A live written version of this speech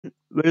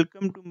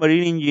welcome to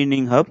Marine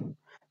Engineering Hub.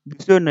 This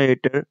is your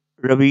narrator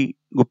Ravi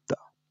Gupta.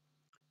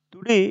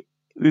 Today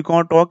we're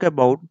going to talk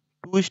about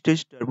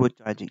two-stage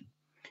turbocharging.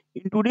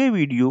 In today's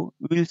video,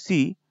 we'll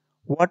see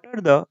what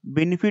are the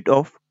benefit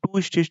of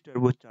two-stage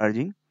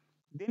turbocharging.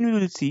 Then we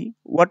will see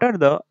what are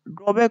the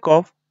drawback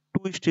of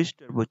two-stage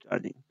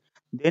turbocharging.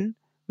 Then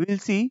we'll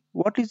see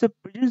what is the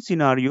present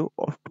scenario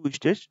of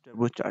two-stage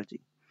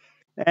turbocharging.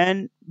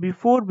 And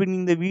before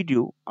beginning the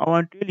video, I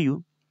want to tell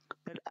you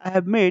that I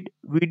have made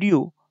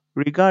video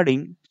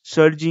regarding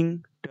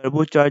surging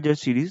turbocharger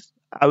series.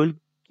 I will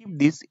keep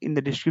this in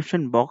the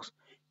description box.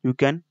 You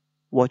can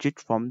watch it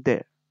from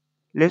there.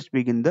 Let's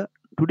begin the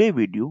today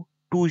video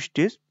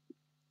two-stage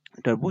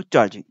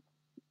turbocharging.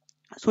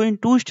 So in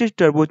two-stage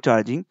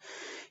turbocharging,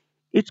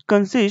 it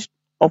consists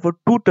of a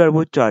two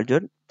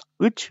turbocharger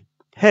which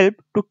help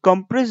to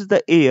compress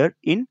the air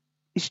in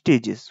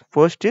stages,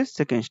 first stage,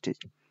 second stage.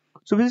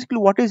 So basically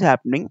what is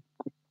happening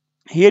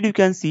here, you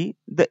can see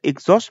the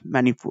exhaust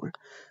manifold.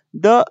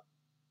 The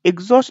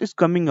exhaust is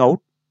coming out,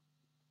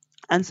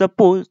 and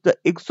suppose the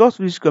exhaust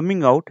which is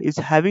coming out is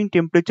having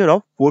temperature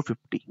of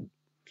 450.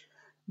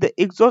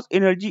 The exhaust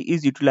energy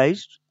is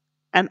utilized,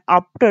 and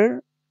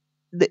after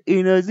the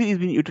energy is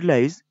being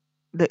utilized,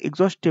 the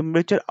exhaust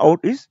temperature out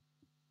is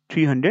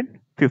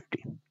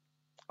 350.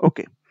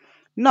 Okay,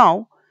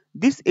 now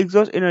this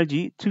exhaust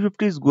energy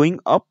 350 is going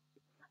up,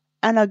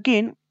 and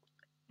again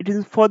it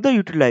is further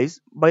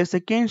utilized by a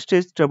second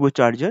stage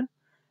turbocharger,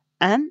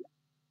 and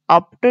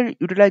after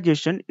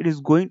utilization it is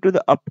going to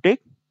the uptake.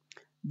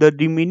 The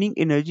remaining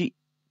energy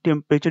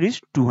temperature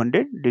is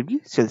 200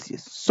 degrees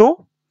Celsius.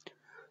 So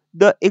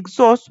the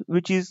exhaust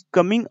which is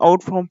coming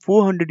out from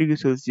 400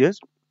 degrees Celsius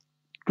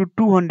to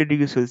 200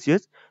 degrees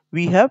Celsius,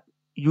 we have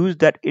used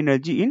that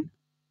energy in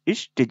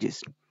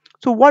stages.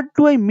 So what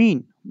do I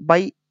mean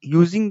by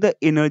using the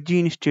energy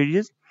in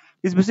stages?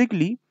 Is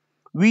basically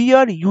we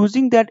are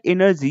using that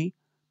energy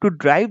to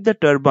drive the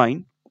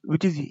turbine,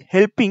 which is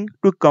helping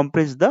to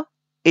compress the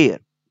air.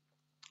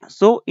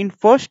 So in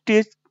first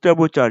stage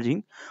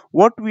turbocharging,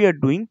 what we are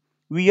doing,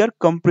 we are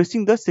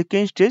compressing the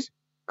second stage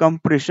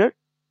compressor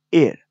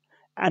air,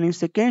 and in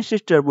second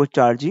stage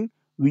turbocharging,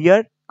 we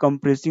are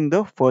compressing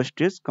the first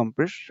stage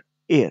compressed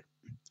air.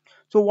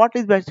 So what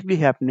is basically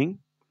happening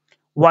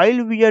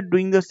while we are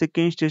doing the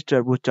second stage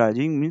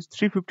turbocharging, means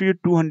 350 to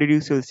 200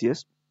 degrees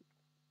Celsius.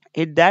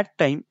 At that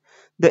time,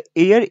 the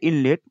air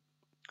inlet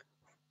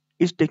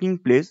is taking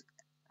place,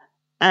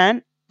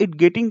 and it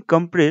getting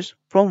compressed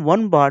from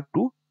 1 bar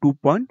to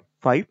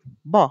 2.5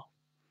 bar.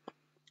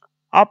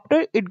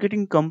 After it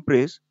getting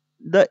compressed,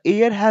 the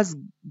air has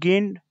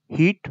gained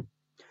heat,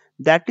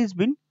 that is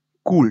been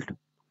cooled,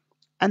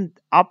 and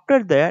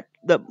after that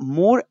the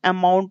more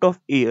amount of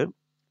air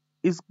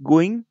is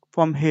going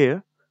from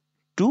here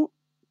to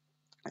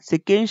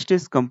second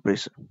stage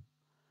compressor,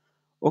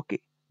 okay,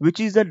 which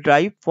is the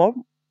drive for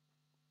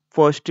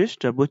first stage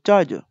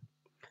turbocharger.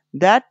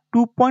 That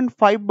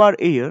 2.5 bar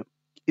air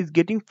is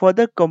getting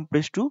further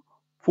compressed to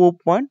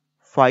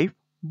 4.5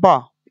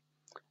 bar,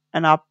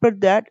 and after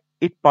that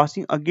it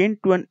passing again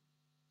to an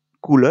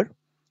cooler,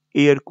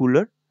 air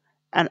cooler,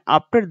 and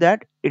after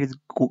that it is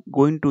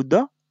going to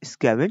the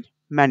scavenge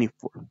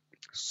manifold.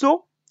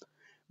 So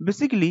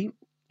basically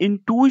in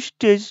two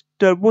stage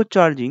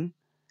turbocharging,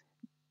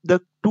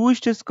 the two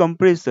stage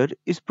compressor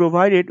is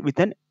provided with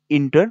an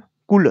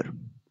intercooler.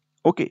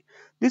 Okay,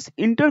 this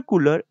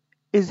intercooler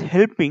is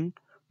helping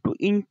to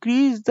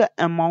increase the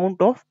amount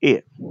of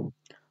air.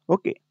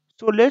 Okay,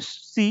 so let's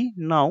see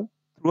now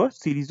through a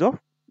series of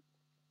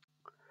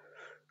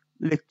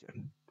lecture.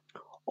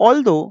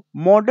 Although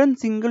modern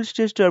single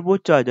stage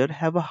turbocharger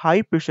have a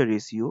high pressure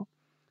ratio,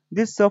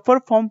 they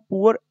suffer from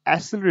poor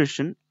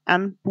acceleration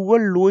and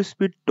poor low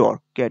speed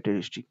torque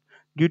characteristic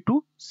due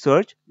to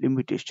surge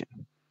limitation.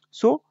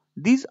 So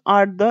these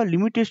are the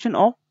limitation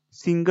of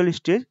single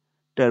stage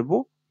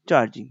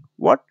turbocharging.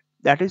 What?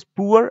 That is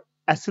poor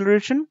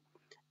acceleration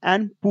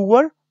and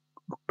poor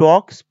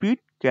torque speed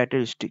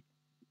characteristic.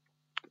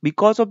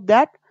 Because of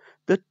that,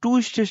 the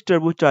two stage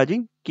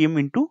turbocharging came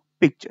into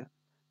picture.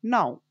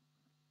 Now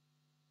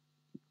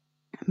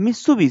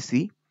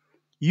Mitsubishi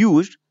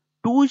used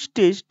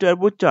two-stage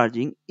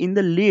turbocharging in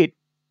the late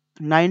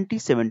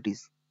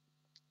 1970s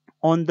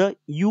on the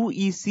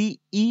UEC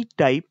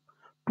E-type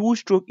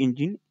two-stroke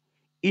engine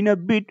in a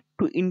bid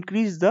to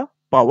increase the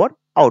power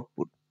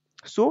output.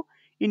 So,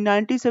 in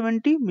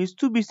 1970,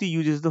 Mitsubishi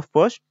uses the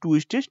first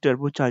two-stage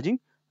turbocharging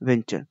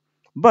venture,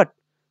 but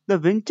the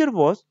venture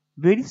was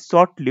very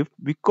short-lived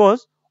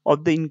because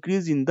of the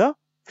increase in the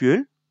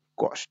fuel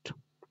cost.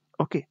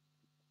 Okay,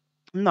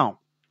 now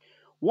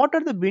what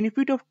are the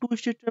benefit of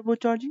two-stage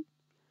turbocharging?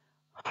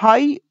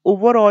 High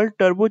overall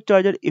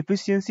turbocharger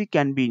efficiency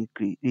can be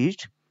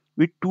increased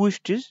with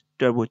two-stage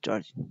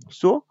turbocharging.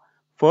 So,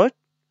 first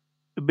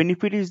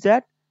benefit is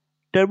that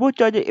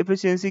turbocharger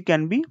efficiency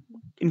can be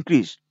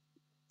increased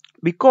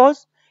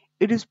because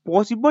it is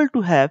possible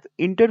to have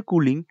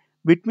intercooling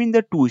between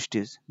the two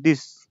stages.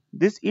 This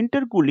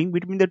intercooling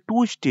between the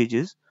two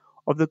stages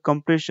of the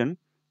compression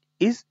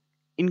is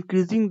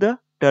increasing the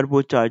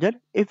turbocharger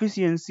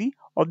efficiency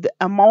of the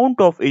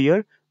amount of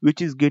air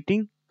which is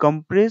getting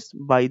compressed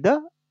by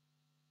the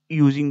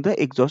using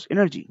the exhaust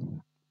energy.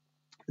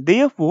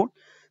 Therefore,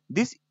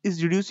 this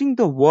is reducing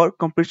the work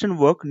compression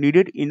work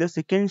needed in the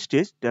second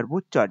stage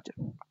turbocharger.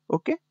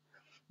 Okay.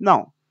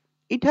 Now,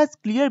 it has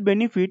clear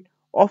benefit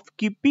of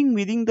keeping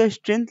within the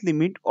strength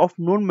limit of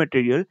known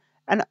material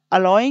and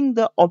allowing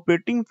the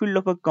operating field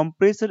of a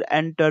compressor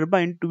and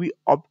turbine to be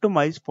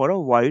optimized for a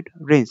wide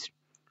range.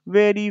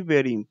 Very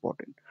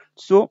important.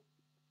 So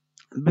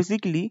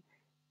basically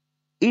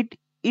it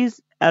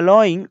is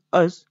allowing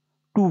us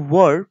to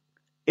work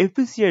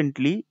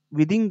efficiently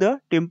within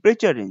the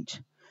temperature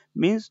range.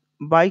 Means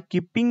by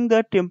keeping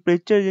the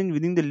temperature range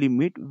within the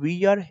limit,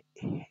 we are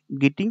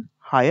getting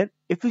higher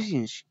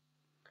efficiency.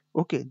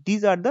 Okay,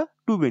 these are the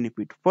two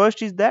benefits.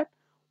 First is that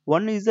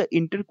one is the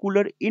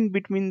intercooler in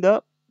between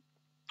the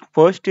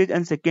first stage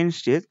and second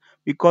stage,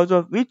 because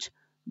of which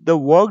the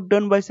work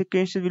done by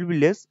second stage will be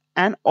less,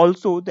 and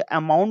also the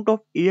amount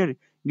of air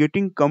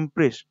getting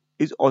compressed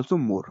is also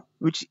more,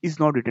 which is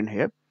not written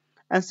here.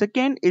 And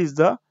second is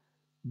the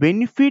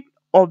benefit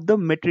of the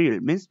material.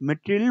 Means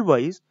material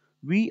wise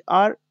we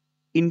are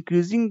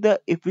increasing the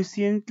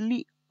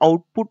efficiently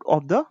output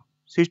of the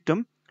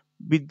system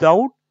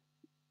without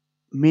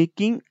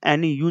making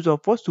any use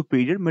of a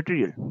superior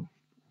material.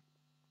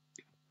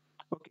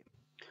 Okay,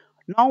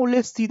 now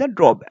let's see the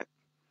drawback.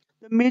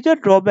 The major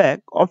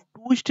drawback of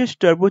two-stage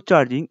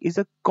turbocharging is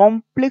a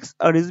complex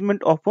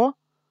arrangement of a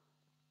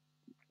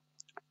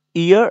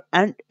air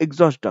and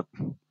exhaust duct.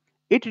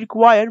 It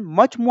requires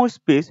much more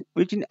space,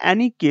 which in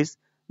any case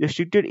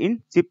restricted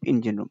in ship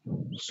engine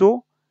room.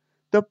 So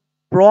the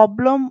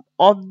problem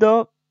of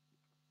the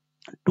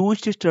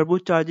two-stage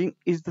turbocharging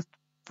is the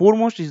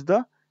foremost is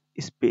the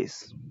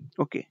space.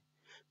 Okay,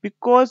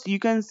 because you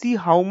can see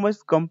how much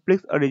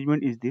complex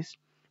arrangement is this.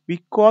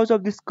 Because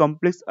of this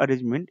complex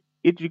arrangement,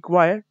 it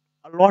requires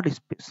a lot of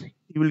space.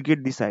 You will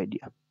get this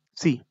idea.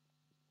 See,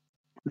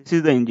 this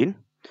is the engine.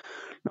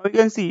 Now you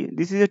can see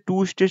this is a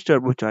two-stage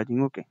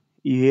turbocharging. Okay,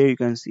 here you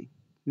can see.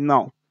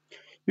 Now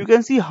you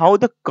can see how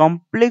the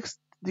complex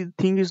the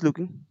thing is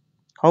looking,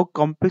 how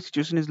complex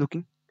situation is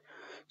looking.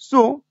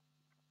 So,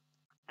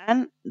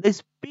 and the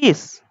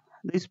space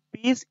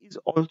is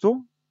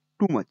also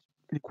too much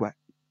required,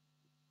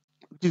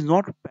 which is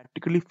not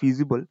practically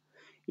feasible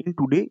in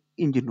today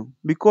engine room,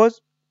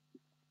 because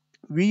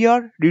we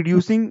are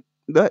reducing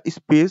the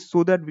space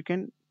so that we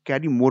can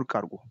carry more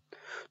cargo.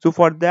 So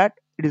for that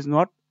it is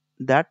not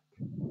that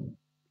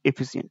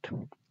efficient.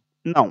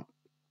 Now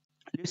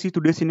let's see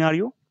today's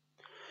scenario.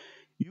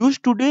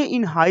 Used today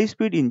in high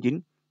speed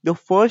engine, the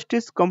first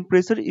stage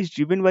compressor is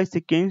driven by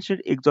second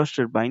stage exhaust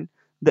turbine.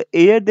 The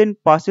air then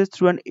passes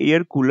through an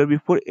air cooler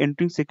before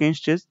entering second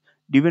stage,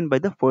 driven by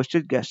the first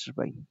stage gas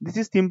turbine. This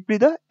is simply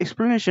the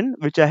explanation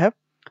which I have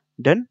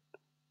done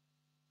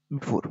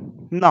before.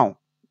 Now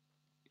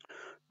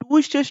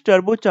two-stage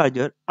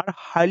turbocharger are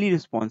highly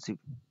responsive.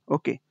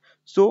 Okay,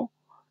 so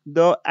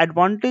the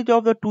advantage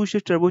of the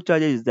two-stage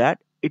turbocharger is that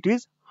it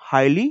is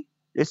highly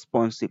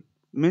responsive.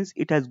 Means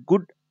it has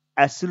good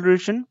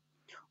acceleration,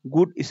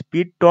 good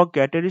speed torque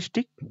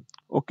characteristic.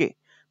 Okay,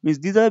 means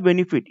these are the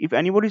benefit. If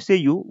anybody say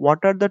you what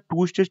are the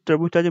two-stage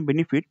turbocharger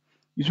benefit,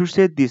 you should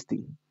say this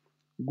thing: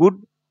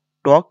 good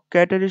torque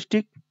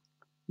characteristic,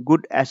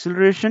 good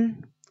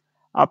acceleration.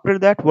 After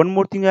that, one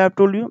more thing I have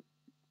told you,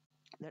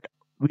 that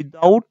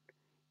without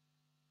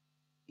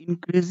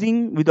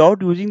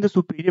without using the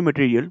superior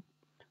material,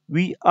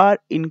 we are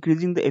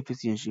increasing the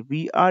efficiency.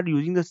 We are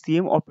using the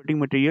same operating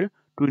material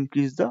to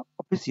increase the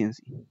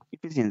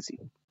efficiency.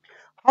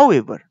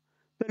 However,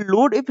 the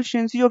load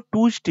efficiency of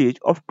two stage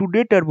of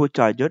today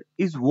turbocharger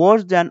is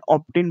worse than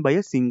obtained by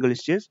a single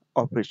stage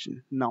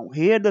operation. Now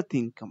here the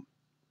thing come.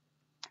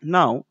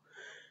 Now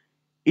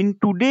in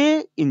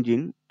today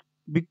engine,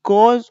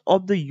 because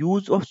of the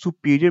use of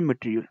superior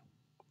material,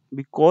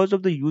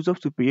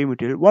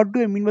 what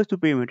do I mean by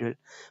superior material?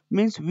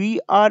 Means we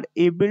are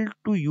able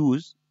to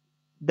use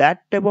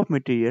that type of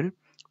material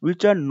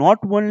which are not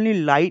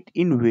only light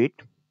in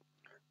weight,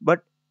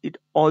 but it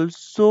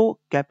also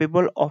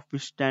capable of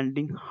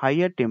withstanding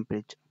higher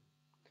temperature,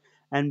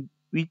 and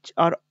which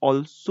are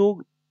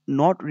also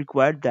not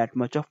required that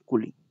much of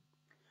cooling.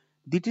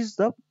 This is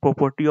the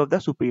property of the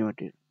superior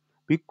material.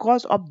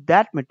 Because of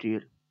that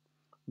material,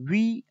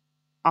 we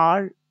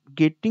are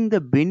getting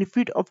the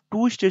benefit of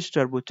two-stage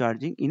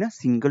turbocharging in a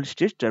single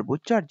stage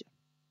turbocharger,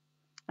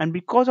 and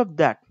because of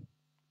that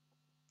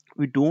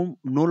we don't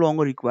no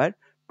longer require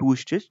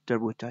two-stage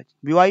turbocharging.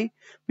 Why?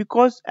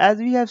 Because as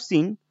we have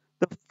seen,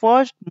 the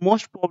first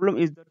most problem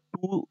is the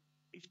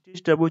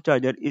two-stage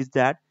turbocharger is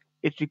that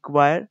it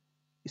require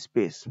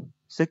space.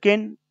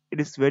 Second,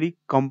 it is very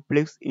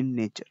complex in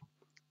nature.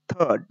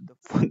 Third,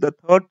 the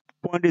third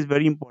point is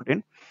very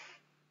important.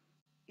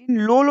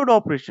 In low load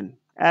operation,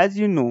 as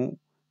you know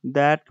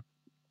that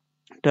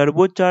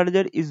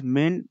turbocharger is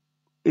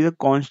a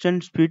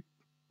constant speed,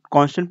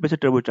 constant pressure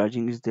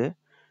turbocharging is there,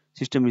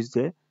 system is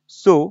there.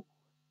 So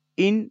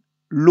in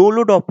low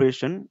load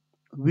operation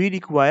we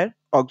require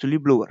auxiliary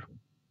blower,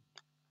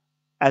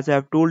 as I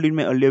have told in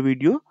my earlier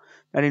video,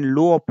 that in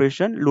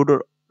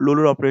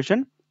loader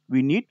operation,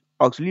 we need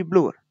auxiliary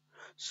blower.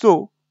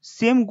 So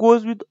same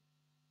goes with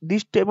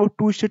this type of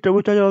two-stage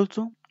turbocharger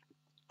also.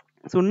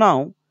 So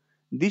now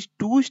this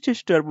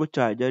two-stage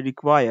turbocharger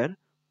require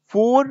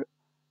four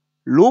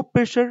low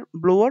pressure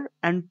blower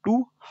and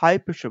two high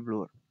pressure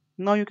blower.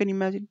 Now you can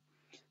imagine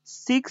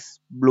six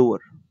blower.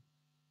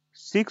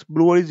 Six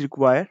blower is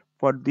required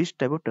for this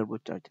type of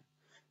turbocharger,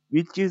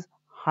 which is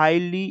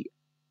highly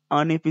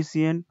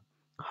inefficient,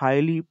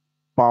 highly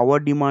power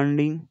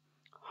demanding,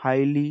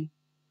 highly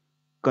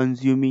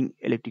consuming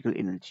electrical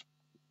energy.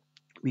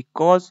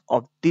 Because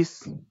of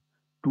this,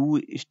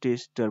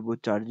 two-stage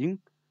turbocharging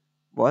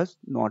was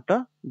not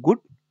a good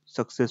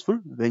successful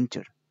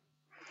venture.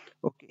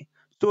 Okay.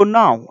 So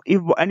now,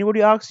 if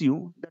anybody asks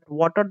you that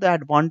what are the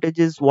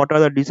advantages, what are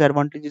the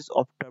disadvantages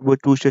of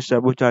two-stage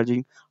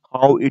turbocharging,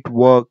 how it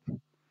works,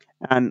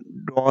 and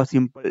draw a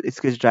simple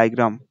sketch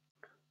diagram.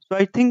 So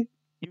I think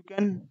you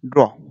can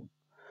draw.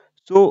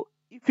 So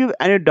if you have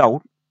any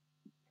doubt,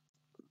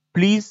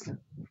 please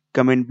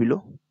comment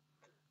below.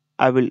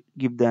 I will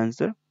give the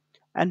answer.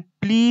 And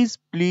please,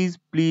 please,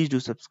 please do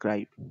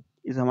subscribe.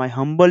 Is my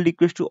humble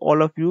request to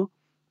all of you.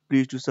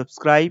 Please do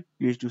subscribe,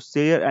 please do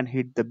share and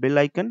hit the bell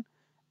icon,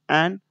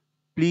 and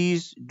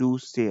please do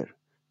share.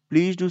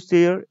 Please do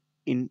share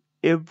in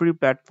every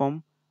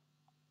platform.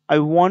 I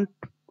want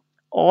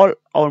all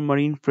our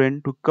marine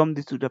friends to come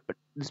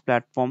this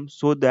platform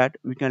so that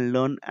we can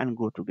learn and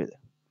grow together.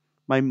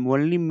 My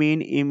only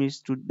main aim is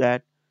to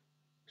that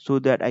so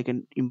that I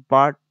can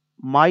impart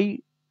my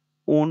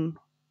own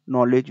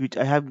knowledge which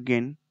I have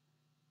gained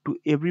to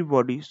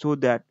everybody so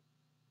that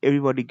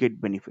everybody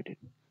get benefited.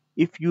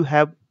 If you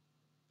have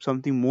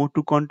something more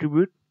to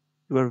contribute,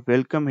 you are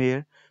welcome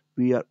here.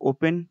 We are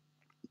open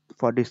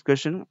for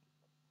discussion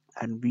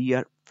and we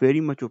are very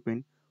much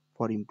open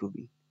for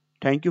improving.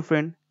 Thank you,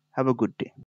 friend. Have a good day.